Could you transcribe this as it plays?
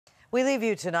We leave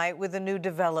you tonight with a new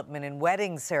development in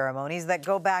wedding ceremonies that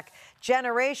go back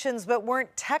generations but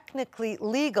weren't technically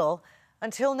legal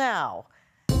until now.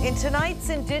 In tonight's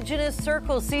Indigenous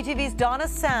Circle, CTV's Donna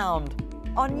Sound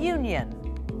on Union.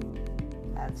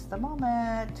 That's the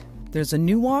moment. There's a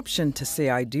new option to say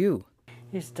I do.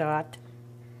 You start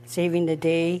saving the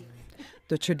day.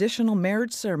 The traditional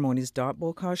marriage ceremonies Dot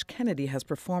Bokash Kennedy has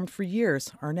performed for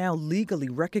years are now legally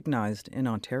recognized in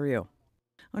Ontario.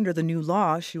 Under the new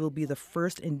law, she will be the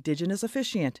first Indigenous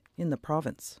officiant in the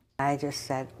province. I just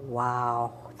said,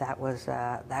 wow, that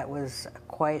was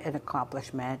quite an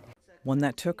accomplishment. One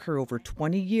that took her over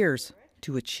 20 years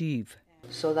to achieve.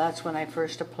 So that's when I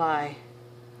first applied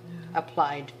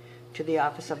to the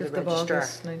office of the registrar. 5th of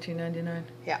August, 1999.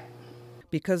 Yeah.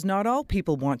 Because not all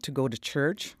people want to go to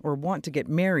church or want to get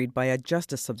married by a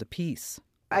justice of the peace.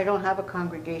 I don't have a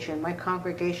congregation. My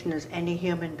congregation is any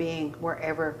human being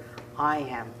wherever I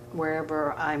am,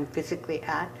 wherever I'm physically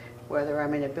at, whether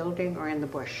I'm in a building or in the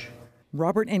bush.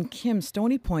 Robert and Kim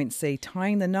Stony Point say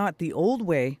tying the knot the old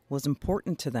way was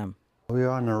important to them. We are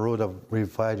on the road of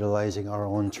revitalizing our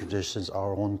own traditions,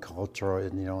 our own culture,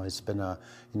 and it's been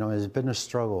a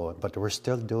struggle, but we're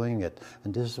still doing it.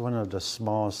 And this is one of the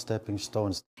small stepping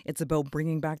stones. It's about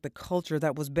bringing back the culture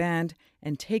that was banned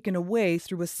and taken away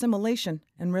through assimilation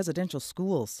and residential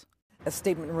schools. A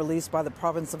statement released by the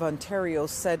province of Ontario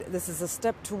said this is a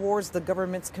step towards the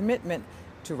government's commitment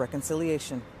to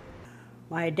reconciliation.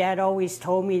 My dad always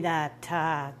told me that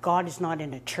God is not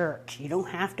in a church. You don't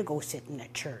have to go sit in a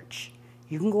church.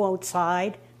 You can go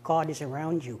outside. God is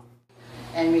around you.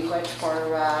 And regrets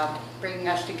for bringing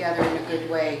us together in a good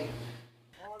way.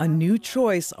 A new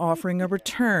choice offering a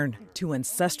return to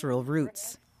ancestral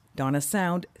roots. Donna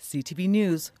Sound, CTV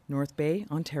News, North Bay,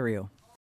 Ontario.